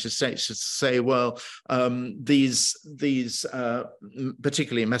of the United States, to say, well, these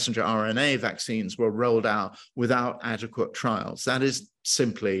particularly messenger RNA vaccines were rolled out without adequate trials. That is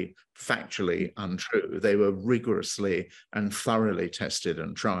simply factually untrue. They were rigorously and thoroughly tested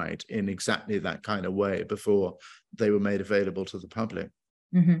and tried in exactly that kind of way before they were made available to the public.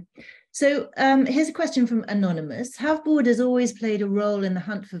 Mm-hmm. So here's a question from Anonymous. Have borders always played a role in the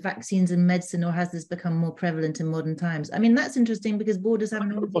hunt for vaccines and medicine, or has this become more prevalent in modern times? I mean, that's interesting because borders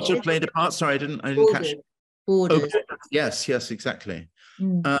haven't always played a part. Sorry, I didn't catch it. Borders. Oh, yes, exactly.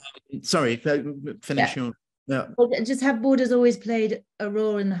 Sorry, finish your... Yeah. Just have borders always played a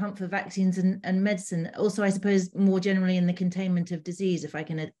role in the hunt for vaccines and medicine? Also, I suppose more generally in the containment of disease, if I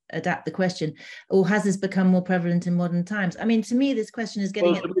can adapt the question, or has this become more prevalent in modern times? I mean, to me, this question is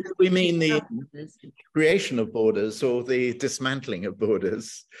getting... Well, we mean the creation of borders or the dismantling of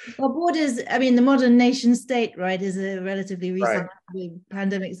borders? Well, borders, I mean, the modern nation state, right, is a relatively recent... Right.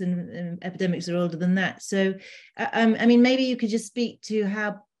 Pandemics and epidemics are older than that. So, I mean, maybe you could just speak to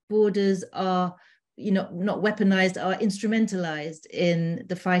how borders are, not weaponized, are instrumentalized in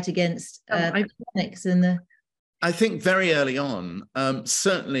the fight against pandemics and the... I think very early on,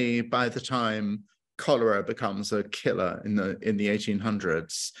 certainly by the time cholera becomes a killer in the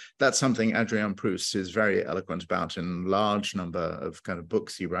 1800s, that's something Adrien Proust is very eloquent about in a large number of kind of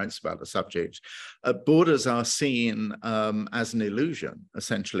books he writes about the subject. Borders are seen as an illusion,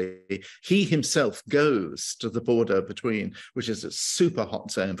 essentially. He himself goes to the border between, which is a super hot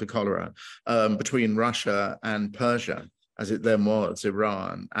zone for cholera, between Russia and Persia, as it then was,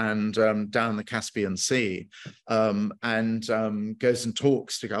 Iran, and down the Caspian Sea, and goes and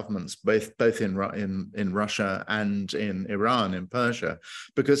talks to governments, both in Russia and in Iran, in Persia,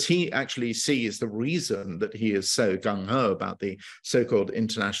 because he actually sees the reason that he is so gung-ho about the so-called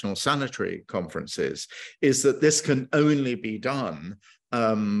international sanitary conferences is that this can only be done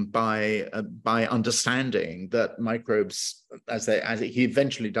by understanding that microbes, as he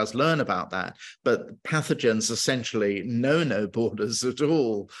eventually does learn about that, but pathogens essentially know no borders at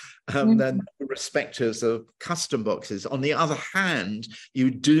all. They're respecters of custom boxes. On the other hand,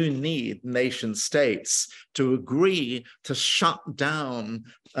 you do need nation states to agree to shut down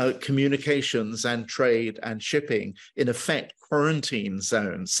communications and trade and shipping, in effect, quarantine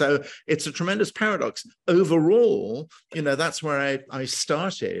zones. So it's a tremendous paradox. Overall, that's where I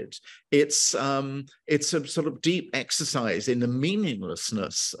started. It's a sort of deep exercise in the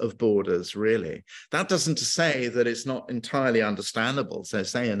meaninglessness of borders, really. That doesn't say that it's not entirely understandable. So I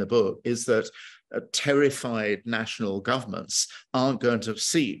say in the book is that terrified national governments aren't going to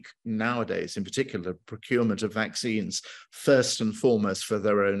seek nowadays, in particular, procurement of vaccines first and foremost for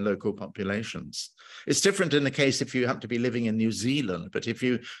their own local populations. It's different in the case if you happen to be living in New Zealand, but if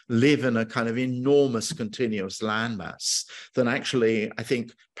you live in a kind of enormous continuous landmass, then actually I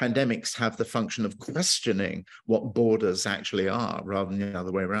think pandemics have the function of questioning what borders actually are rather than the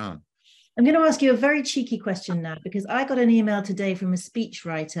other way around. I'm going to ask you a very cheeky question now, because I got an email today from a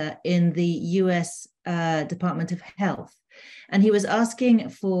speechwriter in the US Department of Health, and he was asking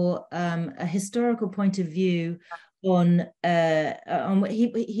for a historical point of view on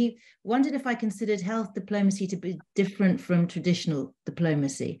he wondered if I considered health diplomacy to be different from traditional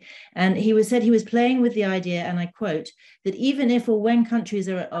diplomacy, and said he was playing with the idea, and I quote, that even if or when countries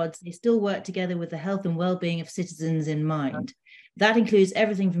are at odds, they still work together with the health and well-being of citizens in mind. That includes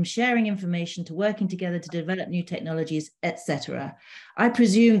everything from sharing information to working together to develop new technologies, etc. I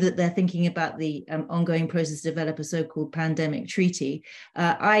presume that they're thinking about the ongoing process to develop a so-called pandemic treaty.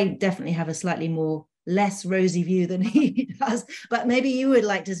 I definitely have a slightly less rosy view than he does, but maybe you would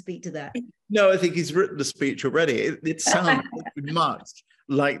like to speak to that. No, I think he's written the speech already. It sounds much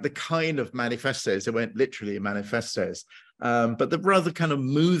like the kind of manifestos, it weren't literally manifestos, but the rather kind of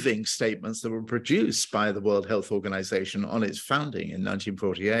moving statements that were produced by the World Health Organization on its founding in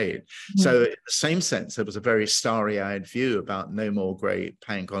 1948. So in the same sense, there was a very starry-eyed view about no more great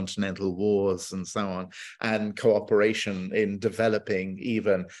pan-continental wars and so on, and cooperation in developing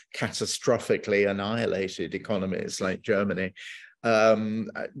even catastrophically annihilated economies like Germany.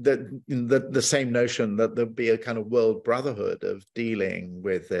 The same notion that there'd be a kind of world brotherhood of dealing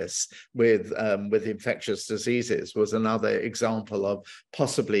with this, with infectious diseases, was another example of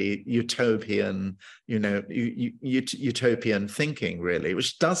possibly utopian, utopian thinking, really,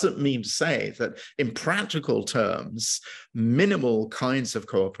 which doesn't mean to say that in practical terms, minimal kinds of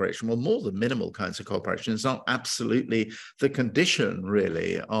cooperation, well, more than minimal kinds of cooperation, is not absolutely the condition,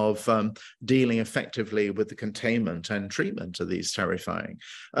 really, of dealing effectively with the containment and treatment of these terrifying.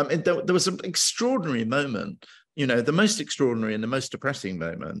 There was an extraordinary moment, the most extraordinary and the most depressing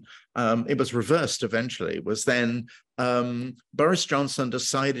moment. It was reversed eventually, was then Boris Johnson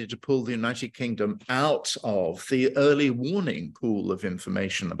decided to pull the United Kingdom out of the early warning pool of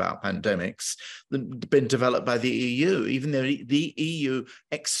information about pandemics that had been developed by the EU, even though the EU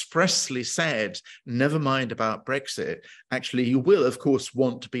expressly said, never mind about Brexit, actually you will of course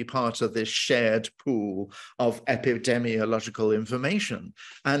want to be part of this shared pool of epidemiological information.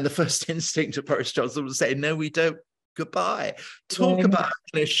 And the first instinct of Boris Johnson was to say, no, we don't. Goodbye. Talk about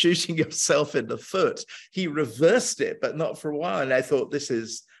shooting yourself in the foot. He reversed it, but not for a while. And I thought, this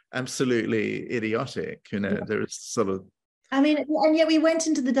is absolutely idiotic. There is sort of. I mean, and yet we went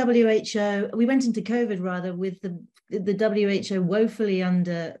into the WHO, we went into COVID rather, with the WHO woefully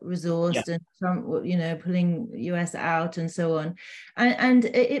under-resourced, and Trump, pulling US out and so on. And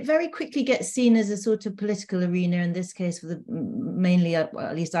it very quickly gets seen as a sort of political arena, in this case, for the mainly,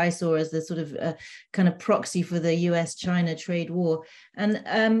 at least I saw, as the sort of kind of proxy for the US-China trade war. And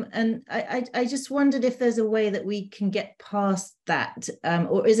I just wondered if there's a way that we can get past that,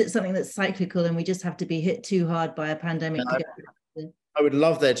 or is it something that's cyclical and we just have to be hit too hard by a pandemic to get. I would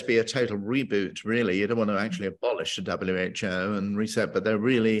love there to be a total reboot, really. You don't want to actually abolish the WHO and reset, but there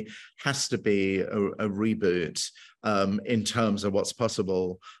really has to be a reboot in terms of what's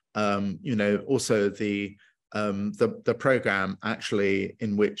possible. Also the program actually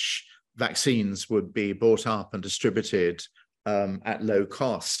in which vaccines would be bought up and distributed at low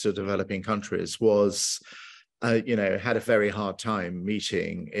cost to developing countries was had a very hard time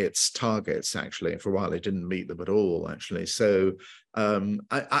meeting its targets, actually. For a while, it didn't meet them at all, actually. So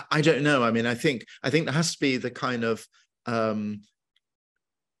I don't know. I mean, I think there has to be the kind of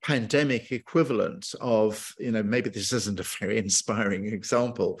pandemic equivalent of, maybe this isn't a very inspiring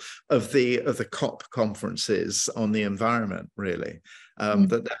example of the COP conferences on the environment, really.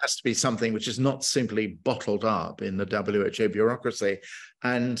 That there has to be something which is not simply bottled up in the WHO bureaucracy.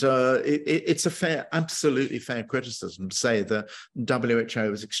 And it's absolutely fair criticism to say that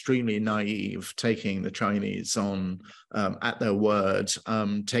WHO was extremely naive, taking the Chinese on at their word,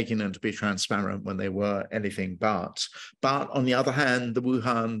 taking them to be transparent when they were anything but. But on the other hand,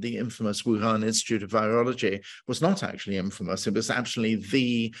 the infamous Wuhan Institute of Virology was not actually infamous. It was actually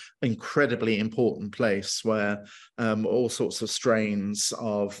the incredibly important place where all sorts of strains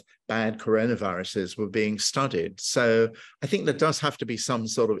of bad coronaviruses were being studied. So I think there does have to be some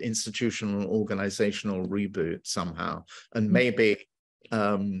sort of institutional, organizational reboot somehow. And maybe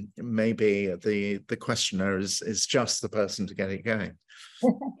the questioner is just the person to get it going.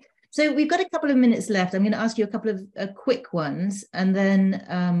 So we've got a couple of minutes left. I'm going to ask you a couple of quick ones, and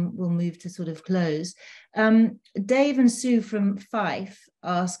then we'll move to sort of close. Dave and Sue from Fife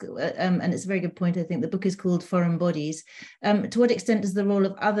ask, and it's a very good point, I think, the book is called Foreign Bodies. To what extent does the role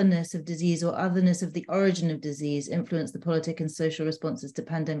of otherness of disease, or otherness of the origin of disease, influence the politic and social responses to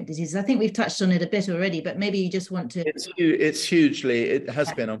pandemic diseases? I think we've touched on it a bit already, but maybe you just want to. It's hugely, it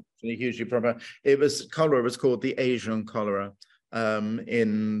has been unfortunately hugely problematic. Cholera was called the Asian cholera.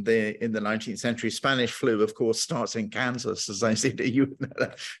 In the 19th century. Spanish flu, of course, starts in Kansas, as I see that you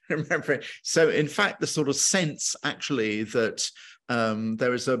remember. So in fact, the sort of sense actually that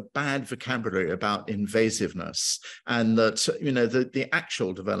there is a bad vocabulary about invasiveness, and that, you know, the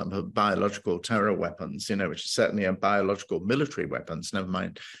actual development of biological terror weapons, you know, which is certainly a biological military weapons, never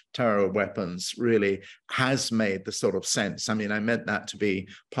mind terror weapons, really has made the sort of sense. I mean, I meant that to be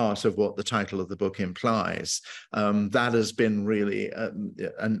part of what the title of the book implies. That has been really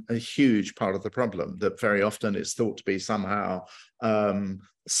a huge part of the problem, that very often it's thought to be somehow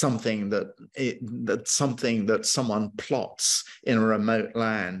something that someone plots in a remote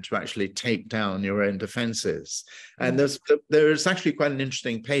land to actually take down your own defenses. And there's actually quite an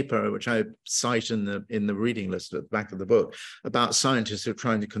interesting paper which I cite in the reading list at the back of the book about scientists who are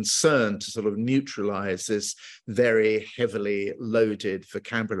trying to sort of neutralize this very heavily loaded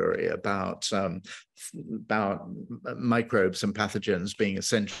vocabulary about microbes and pathogens being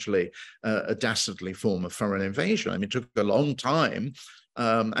essentially a dastardly form of foreign invasion. I mean, it took a long time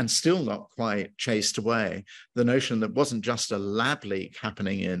and still not quite chased away the notion that wasn't just a lab leak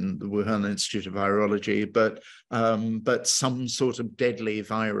happening in the Wuhan Institute of Virology, but some sort of deadly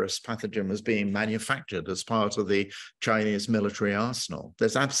virus pathogen was being manufactured as part of the Chinese military arsenal.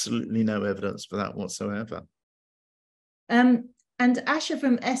 There's absolutely no evidence for that whatsoever. And Asher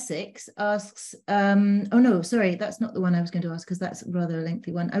from Essex asks, oh no, sorry, that's not the one I was going to ask, because that's rather a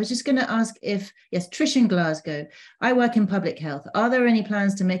lengthy one. I was just going to ask if, yes, Trish in Glasgow, I work in public health. Are there any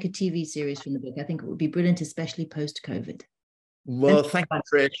plans to make a TV series from the book? I think it would be brilliant, especially post-COVID. Well, thank you,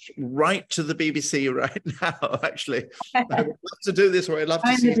 Trish. Right to the BBC right now, actually. I would love to do this, or I'd love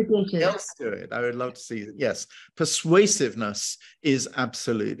to see somebody else do it. I would love to see, yes, persuasiveness is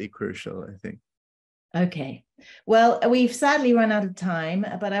absolutely crucial, I think. Okay, well, we've sadly run out of time,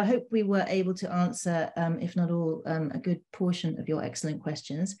 but I hope we were able to answer, if not all, a good portion of your excellent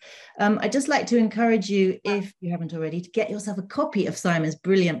questions. I'd just like to encourage you, if you haven't already, to get yourself a copy of Simon's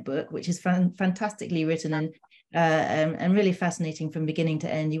brilliant book, which is fantastically written and really fascinating from beginning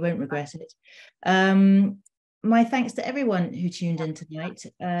to end. You won't regret it. My thanks to everyone who tuned in tonight.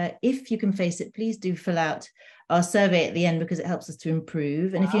 If you can face it, please do fill out our survey at the end, because it helps us to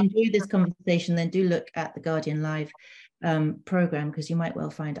improve. And if you enjoy this conversation, then do look at the Guardian Live program, because you might well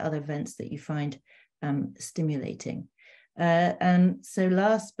find other events that you find stimulating. And so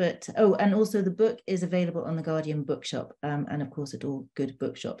last, but, oh, and also the book is available on the Guardian Bookshop, and of course at all good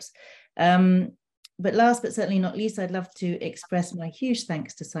bookshops. But last but certainly not least, I'd love to express my huge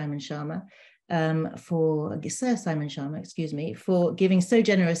thanks to Simon Schama, Sir Simon Schama, excuse me, for giving so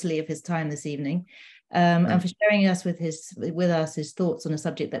generously of his time this evening, and for sharing with us his thoughts on a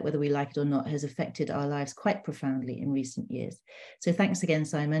subject that, whether we like it or not, has affected our lives quite profoundly in recent years. So thanks again,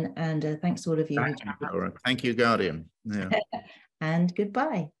 Simon, and thanks to all of you. Thank you, Guardian. Yeah. And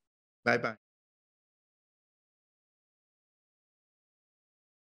goodbye. Bye-bye.